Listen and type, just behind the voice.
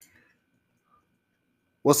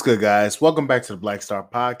What's good, guys? Welcome back to the Black Star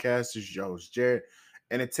Podcast. This is your host, Jared.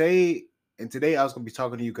 And today I was going to be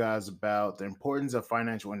talking to you guys about the importance of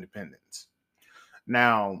financial independence.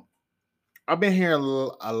 Now, I've been hearing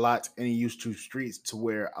a lot in the YouTube streets to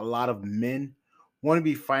where a lot of men want to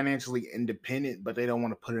be financially independent, but they don't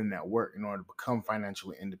want to put in that work in order to become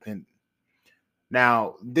financially independent.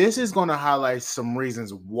 Now, this is going to highlight some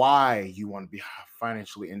reasons why you want to be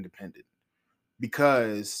financially independent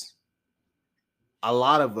because a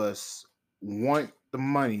lot of us want the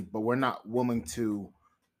money, but we're not willing to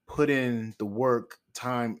put in the work,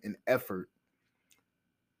 time, and effort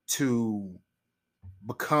to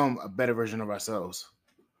become a better version of ourselves.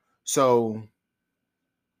 So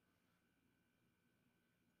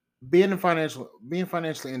being financially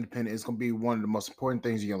independent is going to be one of the most important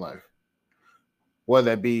things in your life.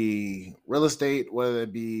 Whether that be real estate, whether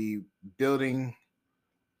it be building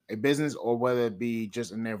a business, or whether it be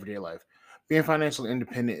just in everyday life. Being financially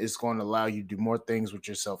independent is going to allow you to do more things with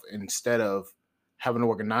yourself instead of having to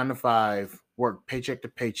work a 9 to 5, work paycheck to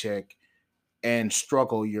paycheck, and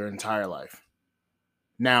struggle your entire life.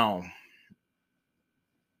 Now,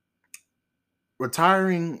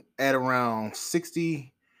 retiring at around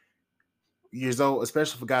 60 years old,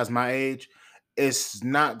 especially for guys my age, it's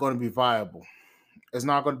not going to be viable. It's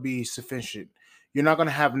not going to be sufficient. You're not going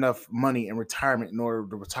to have enough money in retirement in order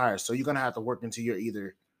to retire. So you're going to have to work until you're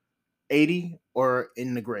either 80 or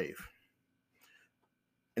in the grave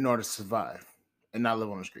in order to survive and not live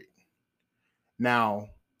on the street. Now,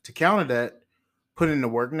 to counter that, put in the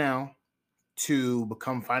work now to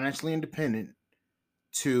become financially independent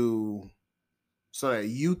to so that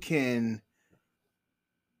you can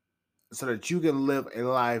live a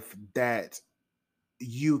life that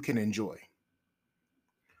you can enjoy.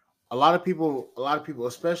 A lot of people,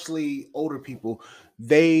 especially older people,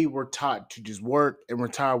 they were taught to just work and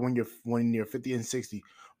retire when you're 50 and 60.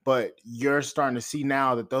 But you're starting to see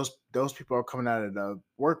now that those people are coming out of the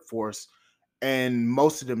workforce, and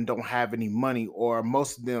most of them don't have any money, or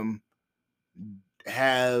most of them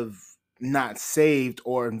have not saved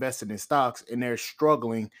or invested in stocks, and they're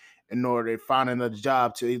struggling in order to find another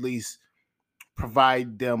job to at least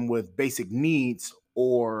provide them with basic needs,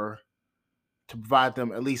 or to provide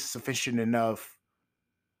them at least sufficient enough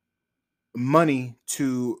money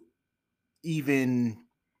to even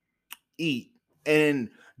eat. And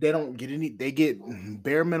they get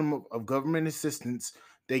bare minimum of government assistance.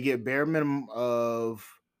 They get bare minimum of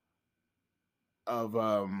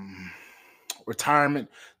retirement.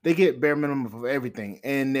 They get bare minimum of everything,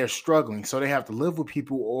 and they're struggling. So they have to live with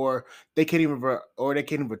people, or they can't even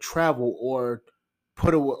travel, or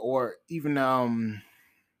or even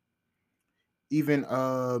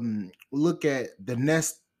look at the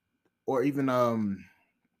nest, or even I'm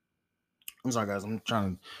sorry, guys. I'm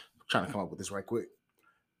trying to come up with this right quick.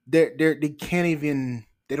 They don't even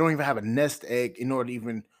have a nest egg in order to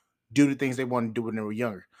even do the things they want to do when they were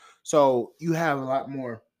younger. So you have a lot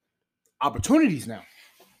more opportunities now,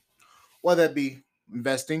 whether it be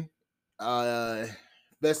investing, uh,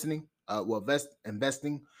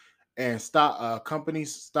 investing and stock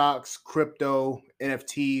companies, stocks, crypto,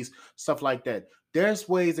 NFTs, stuff like that. There's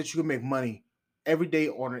ways that you can make money every day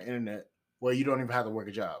on the internet where you don't even have to work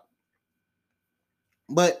a job.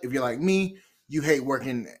 But if you're like me, you hate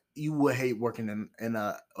working. You would hate working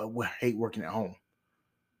would hate working at home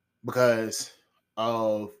because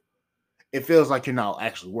of it feels like you're not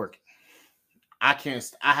actually working. I can't.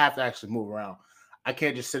 I have to actually move around. I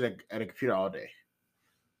can't just sit at a computer all day.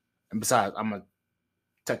 And besides, I'm a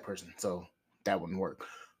tech person, so that wouldn't work.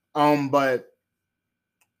 But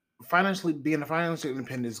being financially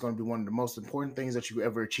independent is going to be one of the most important things that you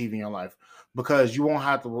ever achieve in your life, because you won't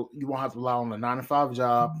have to rely on a 9 to 5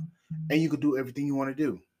 job, and you can do everything you want to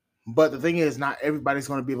do. But the thing is, not everybody's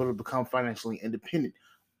going to be able to become financially independent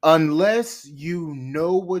unless you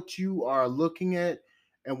know what you are looking at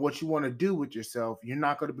and what you want to do with yourself. You're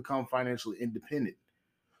not going to become financially independent.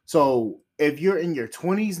 So if you're in your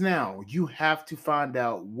 20s now, you have to find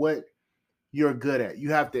out what you're good at.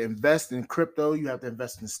 You have to invest in crypto. You have to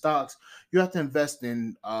invest in stocks. You have to invest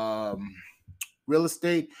in real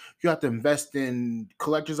estate. You have to invest in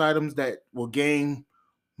collector's items that will gain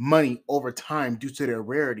money over time due to their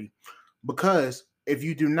rarity. Because if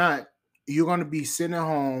you do not, you're going to be sitting at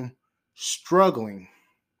home struggling.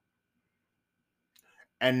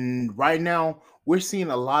 And right now, we're seeing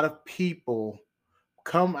a lot of people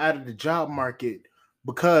come out of the job market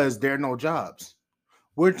because there are no jobs.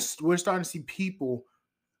 We're starting to see people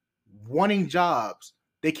wanting jobs.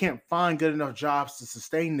 They can't find good enough jobs to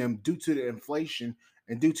sustain them due to the inflation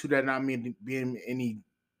and due to there not being any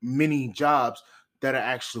many jobs that are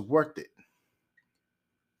actually worth it.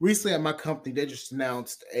 recently at my company, they just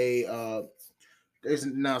announced a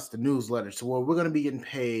newsletter. So we're going to be getting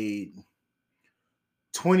paid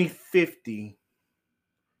 2050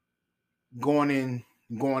 going in.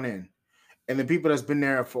 And the people that's been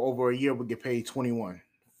there for over a year would get paid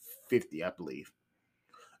 2150, I believe.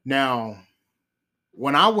 Now,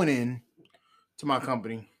 when I went in to my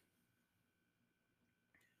company,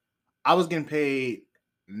 I was getting paid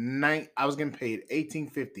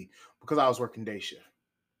 1850 because I was working day shift.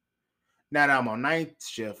 Now that I'm on night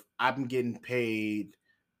shift, I'm getting paid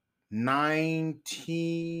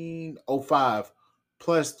 1905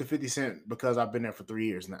 plus the 50 cent because I've been there for 3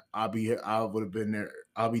 years now. I would have been there.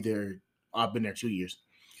 I've been there 2 years.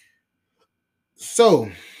 So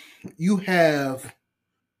you have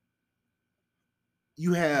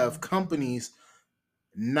companies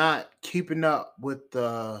not keeping up with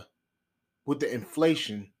the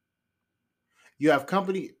inflation. You have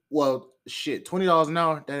shit, $20 an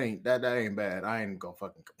hour. That ain't bad. I ain't gonna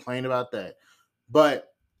fucking complain about that.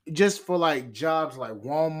 But just for like jobs like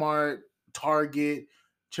Walmart, Target,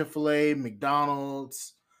 Chick-fil-A,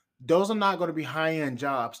 McDonald's, those are not going to be high-end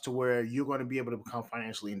jobs to where you're going to be able to become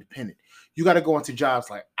financially independent. You got to go into jobs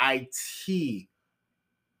like IT,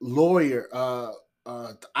 lawyer,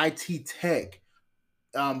 IT tech,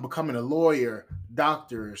 becoming a lawyer,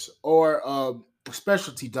 doctors, or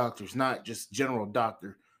specialty doctors, not just general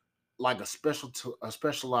doctor, like a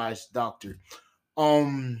specialized doctor.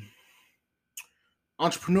 Um,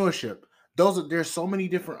 Entrepreneurship. There's so many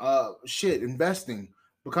different investing.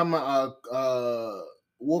 Become a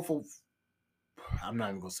wolf of. I'm not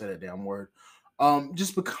even gonna say that damn word.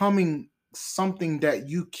 Just becoming something that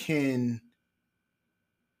you can,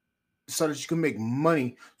 so that you can make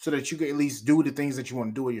money, so that you can at least do the things that you want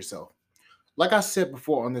to do with yourself. Like I said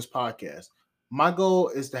before on this podcast, my goal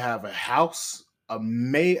is to have a house, a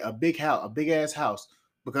big house, a big ass house,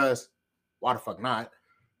 because why the fuck not?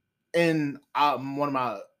 And one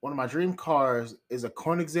of my dream cars is a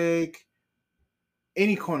Koenigsegg,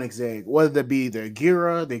 any Koenigsegg, whether that be their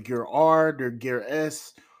Gira, their Gear R, their Gear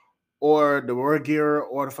S, or the Word Gear,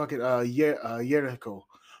 or the fucking Yerico.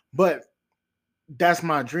 But that's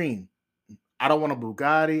my dream. I don't want a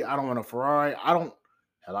Bugatti. I don't want a Ferrari. I don't.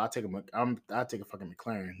 Hell, I take a fucking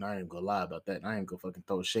McLaren. I ain't gonna lie about that. I ain't gonna fucking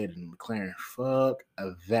throw shade in the McLaren. Fuck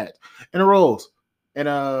that. And a Rolls and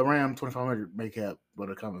a Ram 2500 makeup, but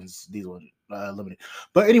it comes diesel limited.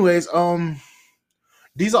 But anyways,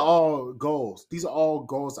 these are all goals. These are all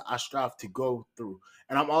goals that I strive to go through.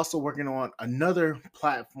 And I'm also working on another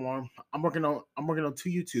platform. I'm working on two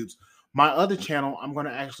YouTubes. My other channel, I'm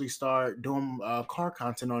gonna actually start doing car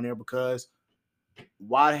content on there, because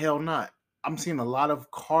why the hell not? I'm seeing a lot of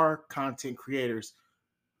car content creators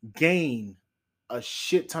gain a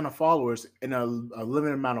shit ton of followers in a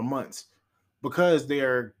limited amount of months, because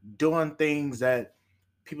they're doing things that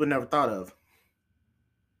people never thought of.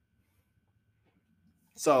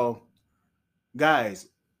 So, guys,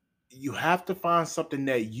 you have to find something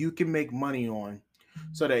that you can make money on,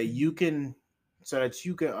 so that you can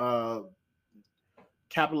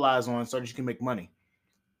capitalize on, so that you can make money.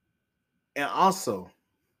 And also,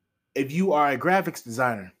 if you are a graphics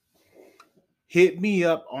designer, hit me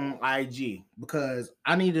up on IG, because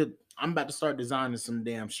I'm about to start designing some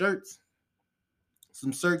damn shirts,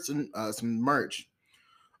 and some merch,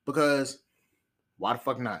 because why the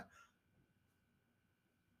fuck not?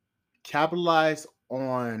 Capitalize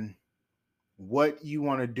on what you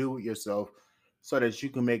want to do with yourself, so that you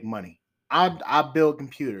can make money. I build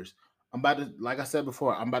computers. I'm about to, like I said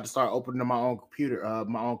before, I'm about to start opening my own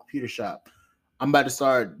computer shop. I'm about to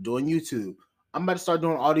start doing YouTube. I'm about to start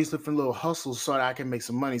doing all these different little hustles, so that I can make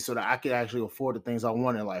some money, so that I can actually afford the things I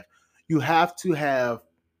want in life. You have to have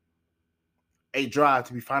a drive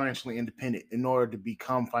to be financially independent in order to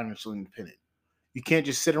become financially independent. You can't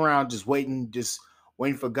just sit around just waiting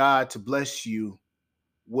for God to bless you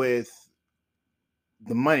with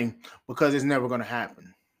the money, because it's never going to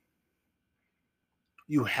happen.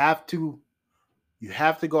 You have to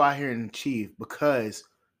go out here and achieve, because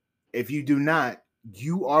if you do not,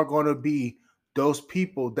 you are going to be those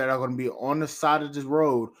people that are going to be on the side of this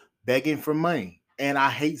road begging for money. And I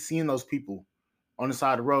hate seeing those people on the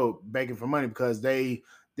side of the road begging for money, because they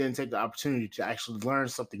didn't take the opportunity to actually learn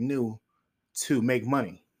something new to make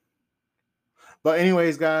money. But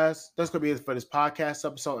anyways, guys, that's gonna be it for this podcast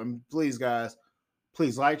episode. And please, guys,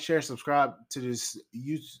 please like, share, subscribe to the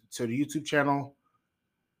YouTube channel.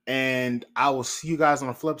 And I will see you guys on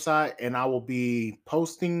the flip side. And I will be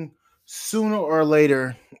posting sooner or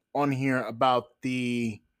later on here about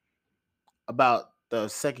the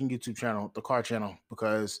second YouTube channel, the car channel,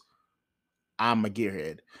 because I'm a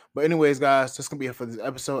gearhead. But anyways, guys, that's gonna be it for this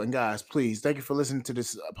episode. And guys, please thank you for listening to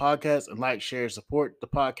this podcast and like, share, support the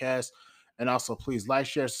podcast, and also please like,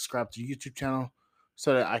 share, subscribe to the YouTube channel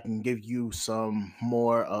so that I can give you some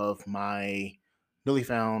more of my newly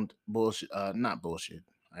found bullshit. Not bullshit.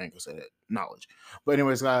 I ain't gonna say that. Knowledge. But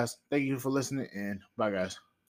anyways, guys, thank you for listening and bye, guys.